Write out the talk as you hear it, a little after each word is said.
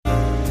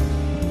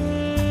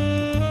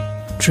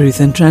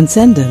Truth and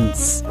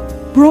Transcendence,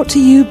 brought to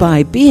you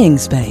by Being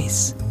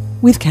Space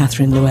with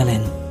Catherine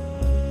Llewellyn.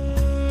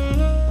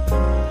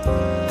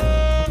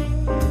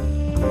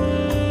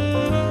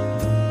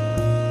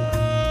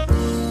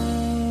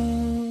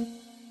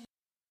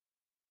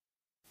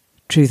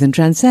 Truth and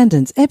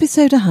Transcendence,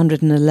 episode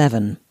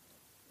 111.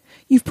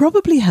 You've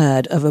probably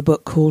heard of a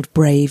book called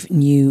Brave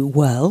New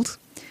World.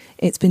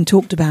 It's been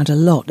talked about a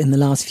lot in the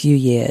last few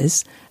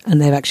years, and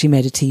they've actually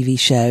made a TV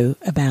show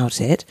about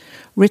it,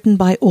 written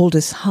by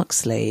Aldous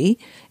Huxley.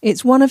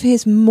 It's one of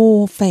his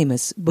more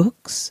famous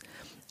books,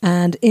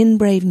 and in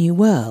Brave New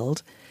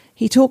World,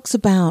 he talks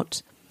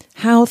about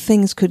how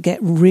things could get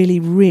really,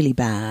 really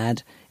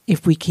bad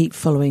if we keep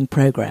following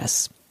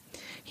progress.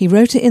 He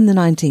wrote it in the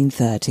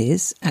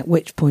 1930s, at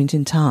which point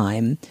in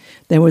time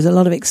there was a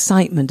lot of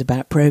excitement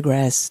about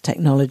progress,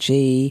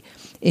 technology,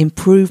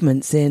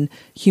 improvements in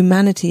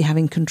humanity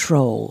having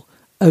control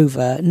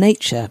over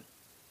nature.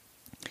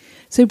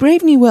 So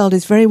Brave New World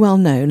is very well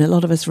known. A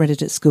lot of us read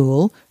it at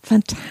school.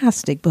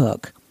 Fantastic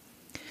book.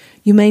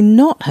 You may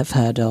not have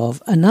heard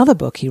of another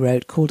book he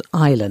wrote called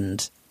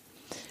Island,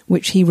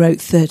 which he wrote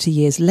 30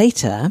 years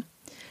later,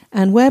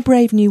 and where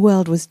Brave New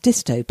World was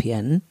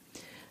dystopian,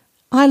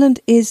 Island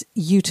is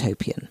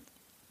utopian.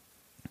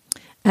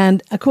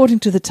 And according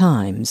to the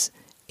Times,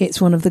 it's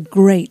one of the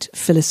great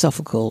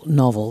philosophical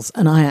novels,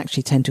 and I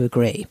actually tend to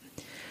agree.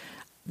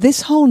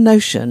 This whole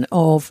notion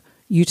of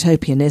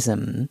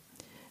utopianism,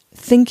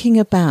 thinking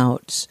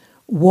about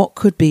what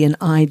could be an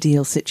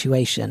ideal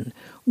situation,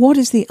 what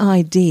is the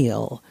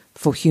ideal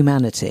for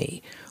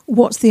humanity,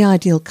 what's the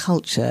ideal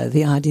culture,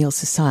 the ideal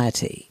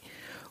society,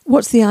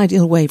 what's the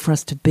ideal way for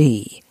us to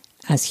be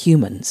as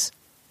humans.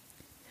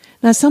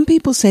 Now, some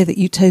people say that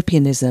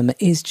utopianism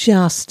is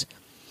just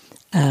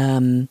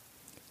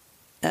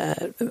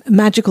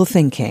magical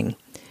thinking,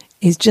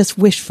 is just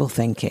wishful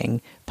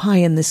thinking, pie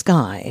in the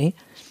sky.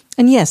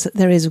 And yes,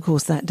 there is, of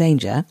course, that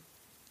danger.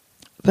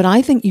 But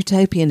I think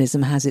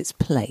utopianism has its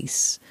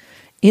place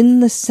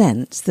in the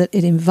sense that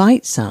it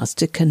invites us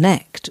to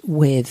connect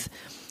with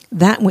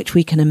that which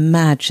we can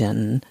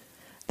imagine,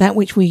 that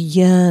which we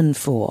yearn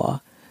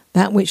for,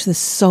 that which the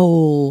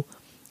soul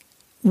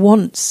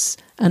wants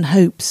and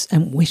hopes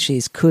and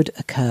wishes could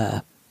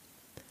occur.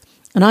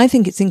 And I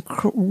think it's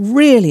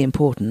really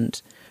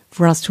important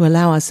for us to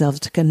allow ourselves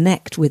to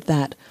connect with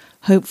that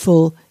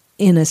hopeful,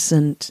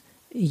 innocent,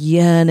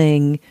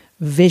 yearning,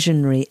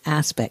 visionary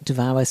aspect of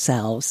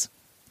ourselves.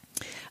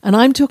 And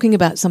I'm talking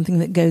about something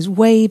that goes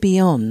way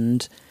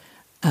beyond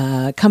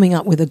coming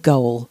up with a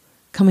goal,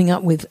 coming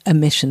up with a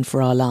mission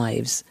for our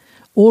lives.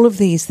 All of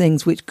these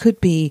things which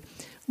could be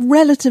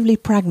relatively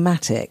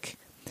pragmatic,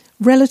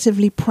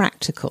 relatively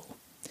practical.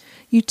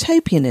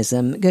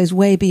 Utopianism goes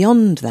way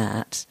beyond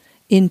that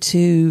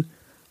into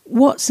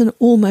what's an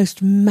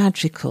almost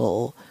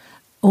magical,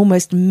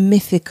 almost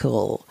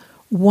mythical,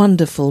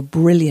 wonderful,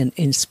 brilliant,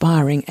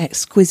 inspiring,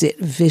 exquisite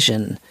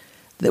vision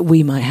that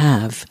we might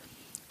have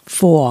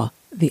for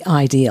the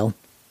ideal.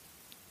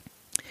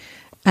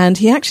 And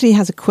he actually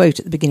has a quote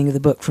at the beginning of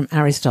the book from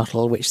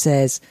Aristotle which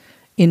says,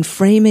 "In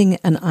framing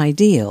an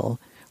ideal,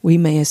 we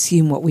may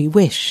assume what we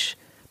wish,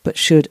 but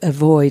should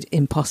avoid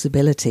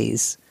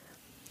impossibilities."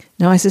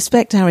 Now, I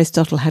suspect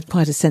Aristotle had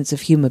quite a sense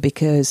of humour,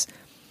 because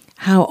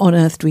how on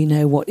earth do we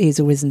know what is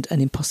or isn't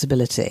an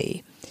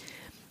impossibility?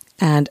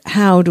 And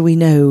how do we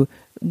know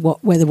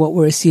whether what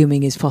we're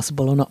assuming is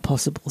possible or not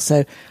possible?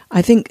 So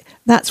I think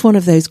that's one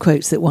of those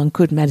quotes that one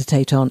could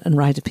meditate on and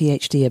write a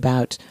PhD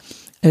about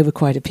over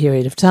quite a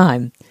period of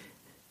time.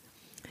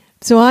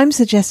 So I'm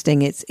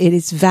suggesting it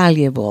is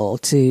valuable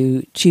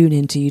to tune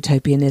into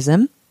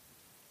utopianism.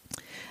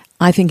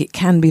 I think it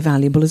can be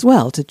valuable as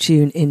well to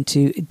tune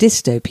into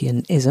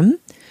dystopianism,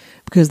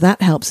 because that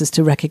helps us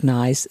to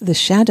recognise the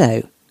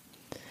shadow.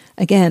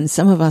 Again,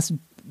 some of us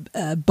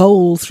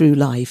bowl through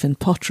life and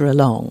potter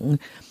along,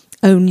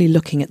 only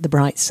looking at the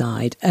bright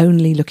side,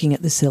 only looking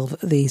at the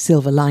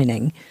silver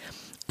lining,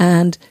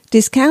 and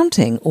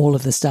discounting all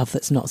of the stuff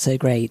that's not so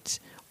great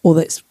or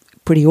that's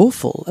pretty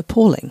awful,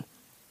 appalling.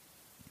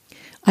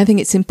 I think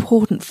it's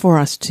important for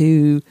us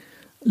to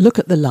look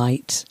at the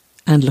light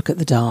and look at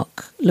the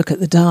dark, look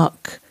at the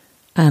dark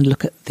and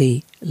look at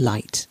the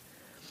light.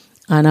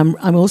 And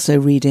I'm also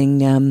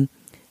reading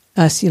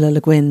Ursula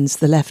Le Guin's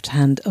The Left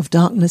Hand of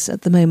Darkness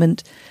at the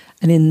moment,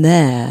 and in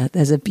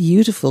there's a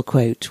beautiful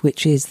quote,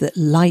 which is that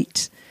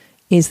light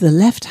is the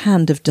left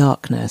hand of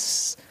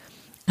darkness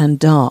and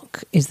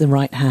dark is the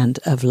right hand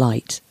of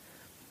light.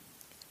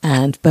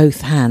 And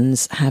both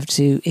hands have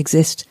to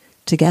exist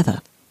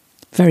together.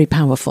 Very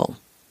powerful.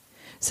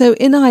 So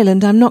in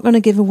Island, I'm not going to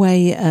give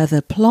away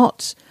the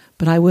plot,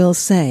 but I will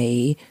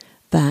say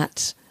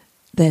that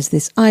there's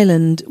this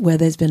island where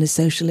there's been a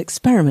social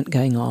experiment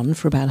going on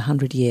for about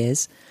 100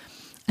 years.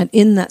 And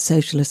in that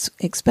social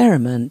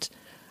experiment,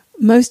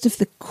 most of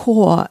the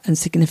core and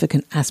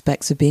significant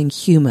aspects of being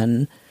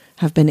human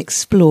have been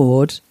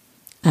explored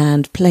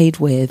and played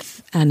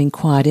with and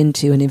inquired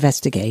into and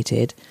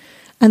investigated.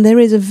 And there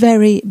is a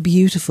very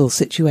beautiful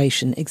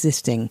situation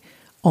existing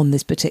on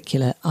this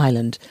particular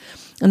island.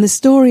 And the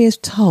story is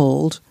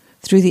told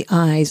through the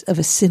eyes of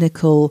a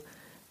cynical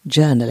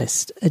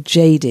journalist, a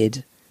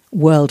jaded,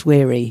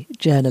 world-weary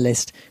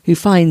journalist who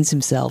finds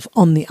himself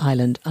on the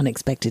island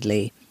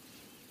unexpectedly.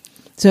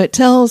 So it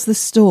tells the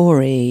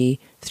story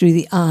through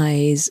the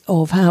eyes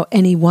of how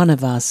any one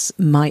of us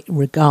might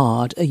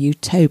regard a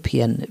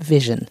utopian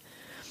vision,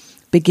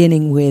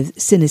 beginning with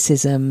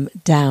cynicism,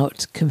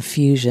 doubt,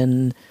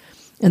 confusion,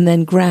 and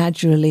then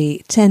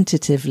gradually,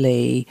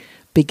 tentatively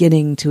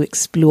beginning to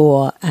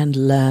explore and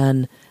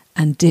learn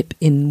and dip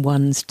in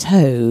one's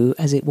toe,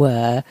 as it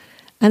were,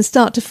 and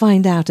start to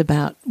find out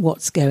about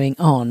what's going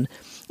on,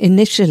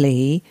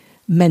 initially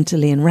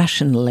mentally and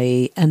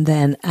rationally, and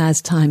then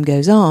as time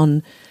goes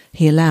on,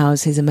 he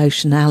allows his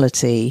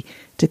emotionality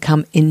to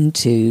come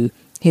into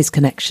his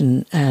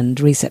connection and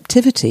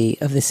receptivity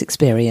of this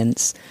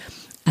experience,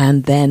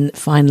 and then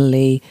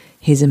finally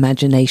his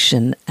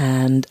imagination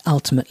and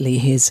ultimately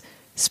his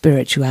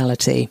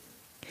spirituality.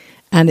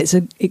 And it's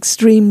an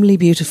extremely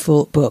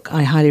beautiful book.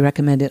 I highly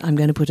recommend it. I'm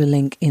going to put a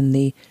link in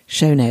the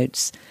show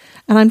notes.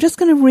 And I'm just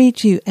going to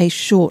read you a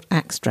short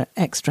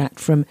extract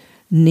from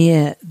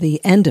near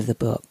the end of the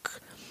book,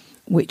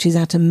 which is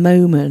at a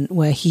moment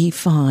where he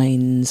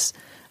finds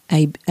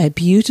a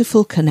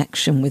beautiful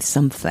connection with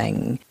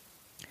something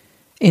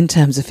in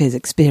terms of his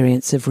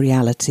experience of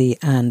reality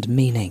and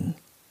meaning.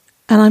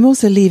 And I'm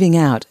also leaving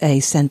out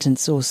a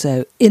sentence or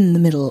so in the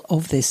middle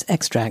of this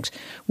extract,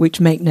 which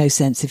make no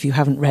sense if you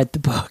haven't read the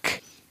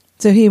book.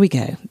 So here we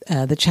go.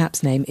 The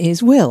chap's name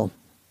is Will.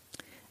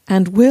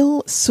 And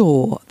Will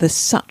saw the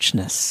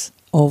suchness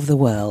of the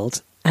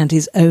world and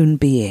his own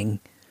being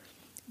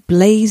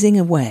blazing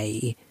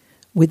away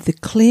with the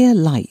clear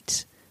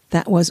light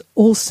that was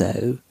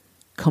also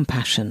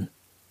compassion.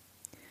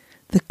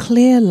 The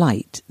clear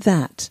light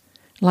that,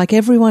 like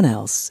everyone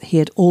else, he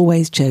had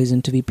always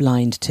chosen to be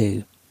blind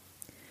to.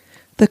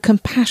 The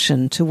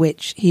compassion to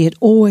which he had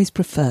always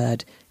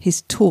preferred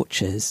his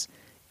tortures,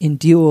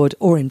 endured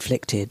or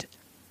inflicted,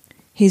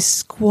 his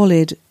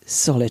squalid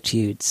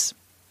solitudes.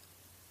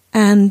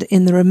 And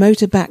in the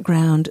remoter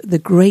background, the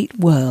great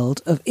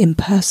world of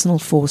impersonal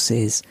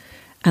forces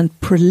and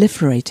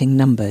proliferating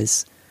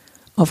numbers,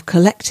 of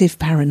collective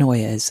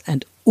paranoias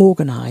and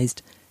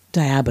organised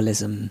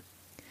diabolism.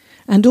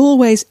 And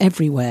always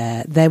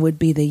everywhere there would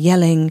be the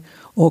yelling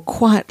or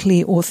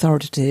quietly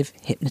authoritative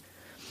hypnotist.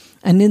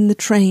 And in the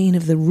train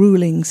of the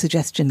ruling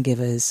suggestion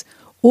givers,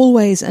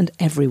 always and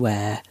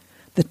everywhere,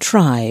 the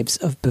tribes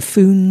of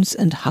buffoons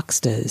and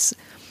hucksters,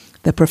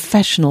 the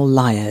professional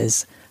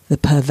liars, the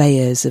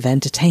purveyors of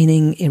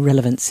entertaining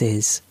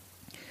irrelevancies.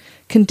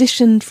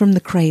 Conditioned from the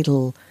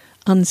cradle,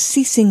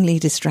 unceasingly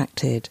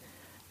distracted,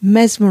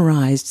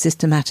 mesmerised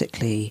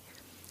systematically,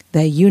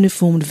 their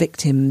uniformed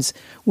victims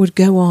would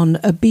go on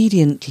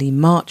obediently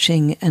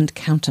marching and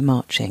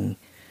countermarching,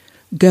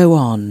 go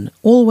on,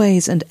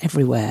 always and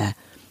everywhere,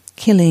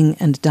 killing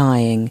and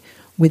dying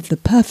with the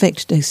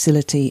perfect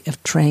docility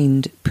of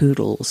trained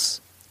poodles.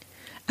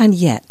 And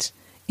yet,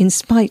 in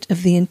spite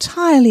of the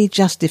entirely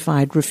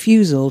justified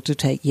refusal to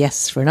take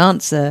yes for an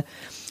answer,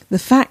 the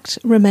fact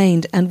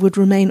remained and would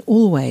remain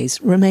always,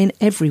 remain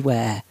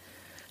everywhere,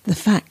 the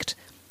fact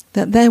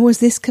that there was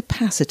this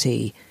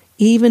capacity,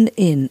 even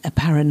in a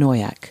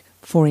paranoiac,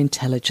 for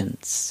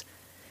intelligence,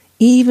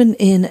 even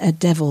in a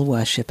devil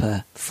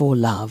worshipper for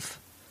love.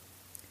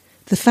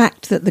 The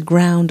fact that the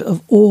ground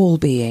of all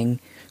being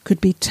could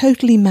be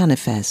totally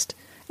manifest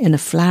in a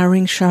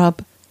flowering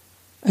shrub,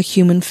 a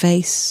human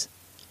face,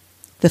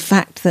 the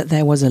fact that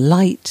there was a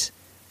light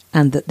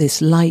and that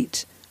this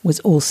light was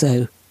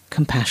also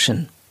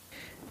compassion.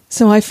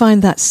 So I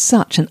find that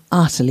such an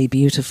utterly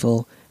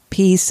beautiful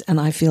piece, and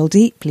I feel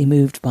deeply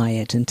moved by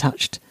it and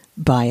touched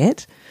by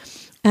it.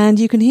 And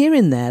you can hear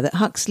in there that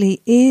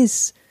Huxley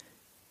is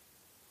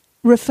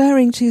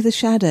referring to the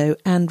shadow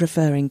and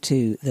referring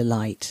to the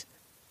light.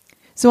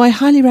 So I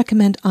highly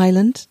recommend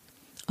Island.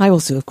 I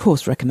also, of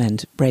course,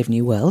 recommend Brave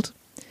New World.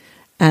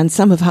 And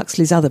some of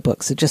Huxley's other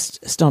books are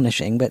just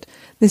astonishing. But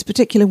this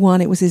particular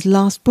one, it was his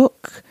last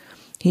book.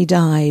 He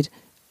died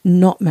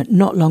not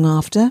long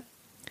after.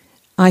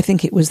 I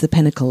think it was the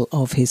pinnacle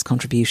of his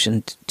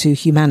contribution to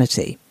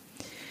humanity.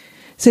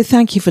 So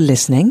thank you for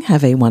listening.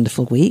 Have a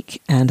wonderful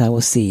week, and I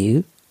will see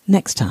you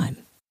next time.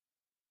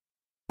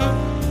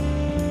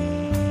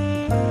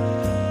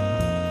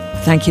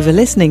 Thank you for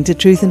listening to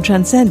Truth and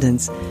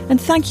Transcendence, and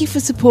thank you for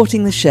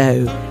supporting the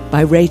show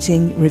by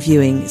rating,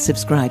 reviewing,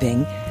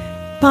 subscribing,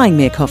 buying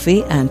me a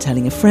coffee and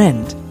telling a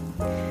friend.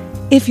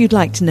 If you'd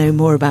like to know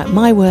more about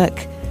my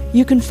work,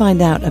 you can find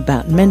out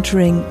about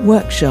mentoring,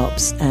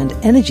 workshops and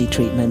energy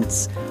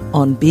treatments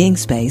on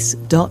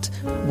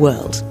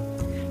beingspace.world.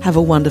 Have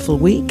a wonderful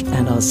week,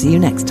 and I'll see you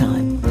next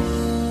time.